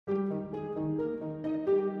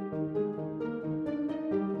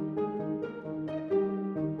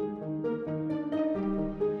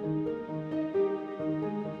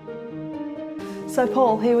So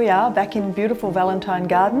Paul, here we are back in beautiful Valentine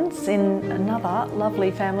Gardens in another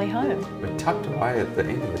lovely family home. We're tucked away at the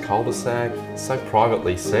end of the cul-de-sac, so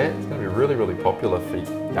privately set. It's going to be really, really popular for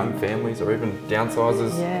young families or even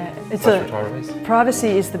downsizers, retirees. Privacy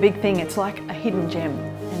is the big thing. It's like a hidden gem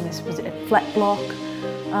in this flat block.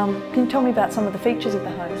 Can you tell me about some of the features of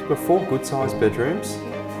the home? We've got 4 good-sized bedrooms.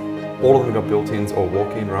 All of them got built-ins or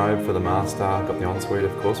walk-in robe for the master. Got the ensuite,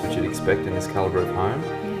 of course, which you'd expect in this calibre of home.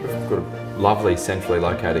 We've got a lovely centrally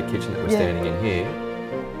located kitchen that we're standing in here.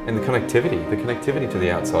 And the connectivity to the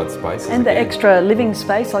outside spaces. And the extra living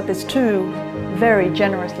space, like there's 2 very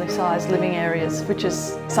generously sized living areas, which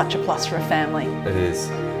is such a plus for a family. It is.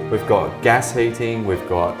 We've got gas heating, we've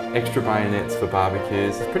got extra bayonets for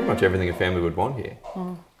barbecues. It's pretty much everything a family would want here.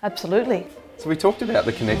 Oh, absolutely. So we talked about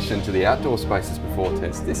the connection to the outdoor spaces before,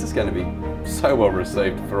 Tess. This is going to be so well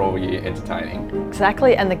received for all year entertaining.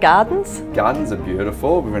 Exactly, and the gardens? Gardens are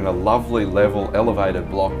beautiful. We're in a lovely level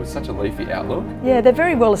elevated block with such a leafy outlook. Yeah, they're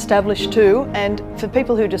very well established too, and for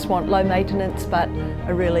people who just want low maintenance but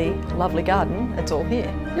a really lovely garden, it's all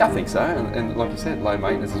here. Yeah, I think so, and like you said, low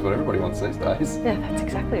maintenance is what everybody wants these days. Yeah, that's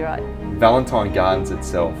exactly right. Valentine Gardens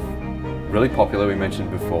itself, really popular, we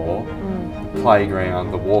mentioned before. The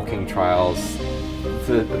playground, the walking trails,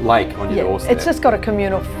 the lake on your doorstep. It's just got a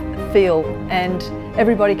communal feel, and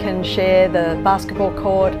everybody can share the basketball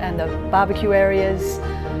court and the barbecue areas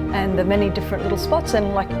and the many different little spots,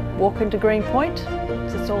 and like walk into Green Point,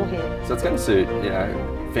 so it's all here. So it's going to suit, you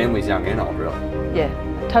know, families young and old, really. Yeah,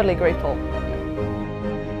 I totally agree, Paul.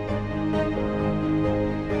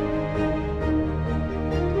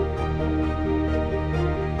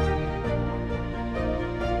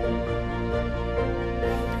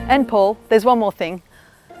 And Paul, there's one more thing.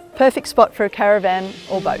 Perfect spot for a caravan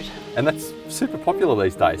or boat. And that's super popular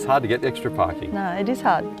these days. Hard to get extra parking. No, it is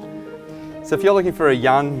hard. So if you're looking for a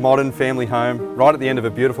young, modern family home, right at the end of a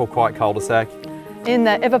beautiful, quiet cul-de-sac, in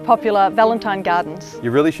the ever-popular Valentine Gardens,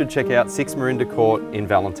 you really should check out 6 Morinda Court in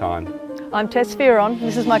Valentine. I'm Tess Fearon.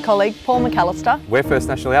 This is my colleague, Paul McAllister. We're First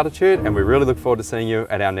National Altitude, and we really look forward to seeing you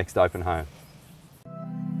at our next open home.